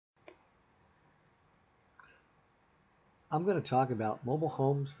I'm going to talk about mobile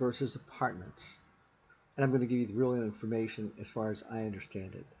homes versus apartments. And I'm going to give you the real information as far as I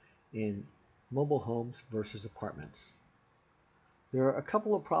understand it in mobile homes versus apartments. There are a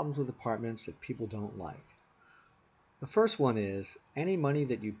couple of problems with apartments that people don't like. The first one is any money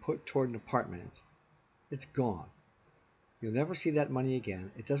that you put toward an apartment, it's gone. You'll never see that money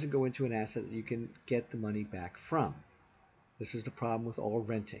again. It doesn't go into an asset that you can get the money back from. This is the problem with all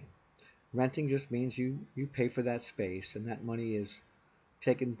renting. Renting just means you pay for that space and that money is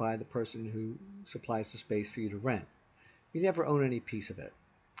taken by the person who supplies the space for you to rent. You never own any piece of it.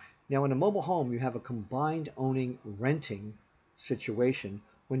 Now, in a mobile home, you have a combined owning renting situation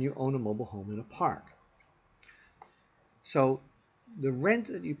when you own a mobile home in a park. So the rent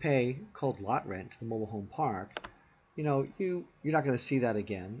that you pay, called lot rent, to the mobile home park, you're not going to see that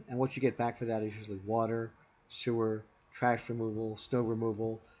again. And what you get back for that is usually water, sewer, trash removal, snow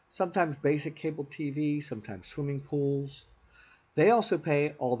removal, sometimes basic cable TV, sometimes swimming pools. They also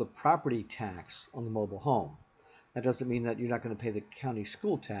pay all the property tax on the mobile home. That doesn't mean that you're not going to pay the county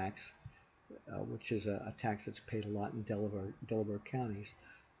school tax, which is a tax that's paid a lot in Delaware counties.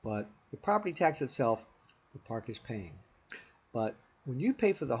 But the property tax itself, the park is paying. But when you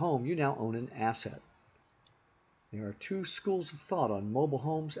pay for the home, you now own an asset. There are two schools of thought on mobile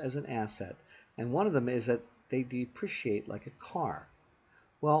homes as an asset, and one of them is that they depreciate like a car.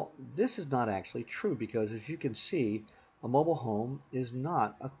 Well, this is not actually true because, as you can see, a mobile home is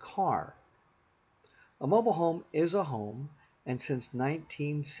not a car. A mobile home is a home, and since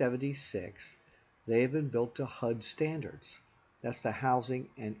 1976, they have been built to HUD standards. That's the Housing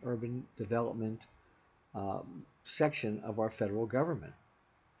and Urban Development section of our federal government.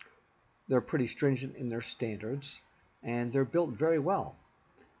 They're pretty stringent in their standards, and they're built very well.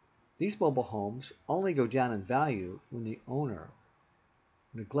 These mobile homes only go down in value when the owner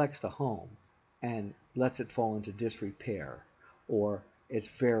neglects the home and lets it fall into disrepair, or it's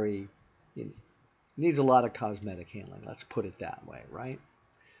it needs a lot of cosmetic handling. Let's put it that way, right?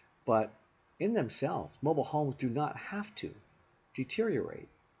 But in themselves, mobile homes do not have to deteriorate.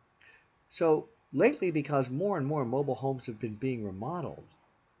 So lately, because more and more mobile homes have been being remodeled,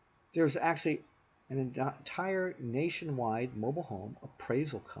 there's actually an entire nationwide mobile home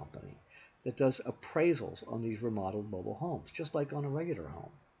appraisal company that does appraisals on these remodeled mobile homes, just like on a regular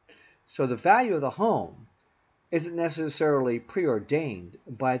home. So the value of the home isn't necessarily preordained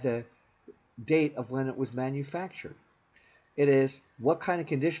by the date of when it was manufactured. It is, what kind of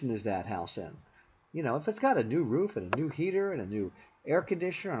condition is that house in? If it's got a new roof and a new heater and a new air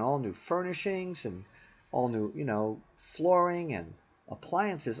conditioner and all new furnishings and all new, flooring and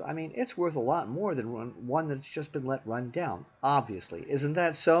appliances, it's worth a lot more than one that's just been let run down, obviously. Isn't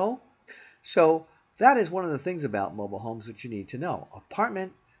that so? So that is one of the things about mobile homes that you need to know.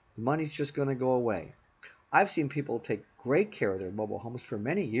 Apartment, the money's just going to go away. I've seen people take great care of their mobile homes for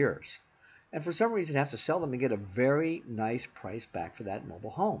many years, and for some reason have to sell them and get a very nice price back for that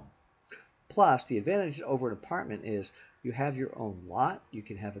mobile home. Plus, the advantage over an apartment is you have your own lot, you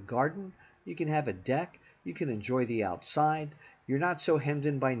can have a garden, you can have a deck, you can enjoy the outside, you're not so hemmed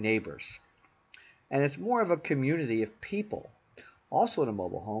in by neighbors. And it's more of a community of people. Also in a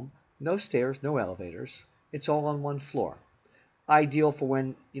mobile home, no stairs, no elevators, it's all on one floor. Ideal for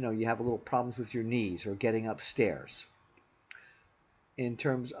when you have a little problems with your knees or getting upstairs. In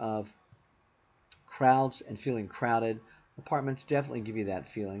terms of crowds and feeling crowded, apartments definitely give you that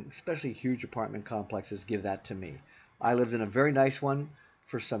feeling, especially huge apartment complexes give that to me. I lived in a very nice one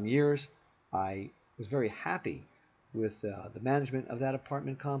for some years. I was very happy with the management of that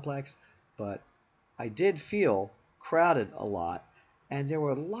apartment complex, but I did feel crowded a lot, and there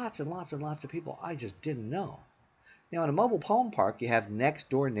were lots and lots and lots of people I just didn't know. Now, in a mobile home park, you have next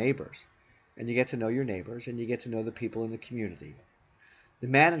door neighbors, and you get to know your neighbors, and you get to know the people in the community. The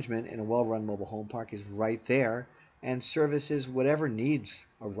management in a well-run mobile home park is right there and services whatever needs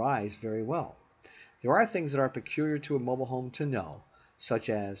arise very well. There are things that are peculiar to a mobile home to know, such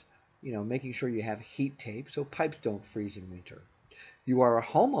as making sure you have heat tape so pipes don't freeze in winter. You are a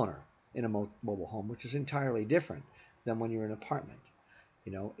homeowner in a mobile home, which is entirely different than when you're in an apartment.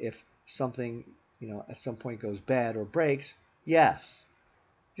 If something at some point goes bad or breaks, yes,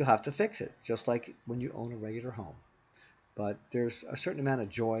 you'll have to fix it, just like when you own a regular home. But there's a certain amount of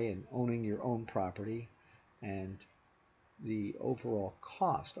joy in owning your own property, and the overall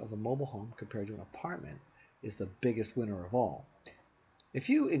cost of a mobile home compared to an apartment is the biggest winner of all. If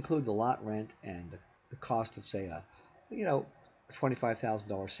you include the lot rent and the cost of, say, a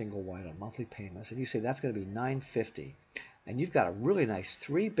 $25,000 single wide on monthly payments, and you say that's going to be $950, and you've got a really nice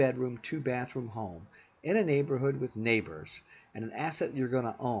 3-bedroom, 2-bathroom home in a neighborhood with neighbors and an asset you're going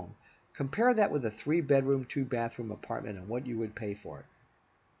to own, Compare that with a 3-bedroom, 2-bathroom apartment and what you would pay for it.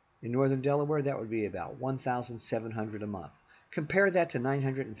 In Northern Delaware, that would be about $1,700 a month. Compare that to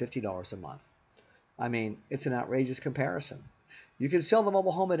 $950 a month. I mean, it's an outrageous comparison. You can sell the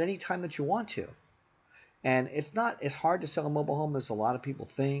mobile home at any time that you want to. And it's not as hard to sell a mobile home as a lot of people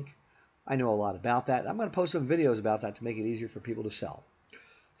think. I know a lot about that. I'm going to post some videos about that to make it easier for people to sell.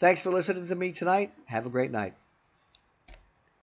 Thanks for listening to me tonight. Have a great night.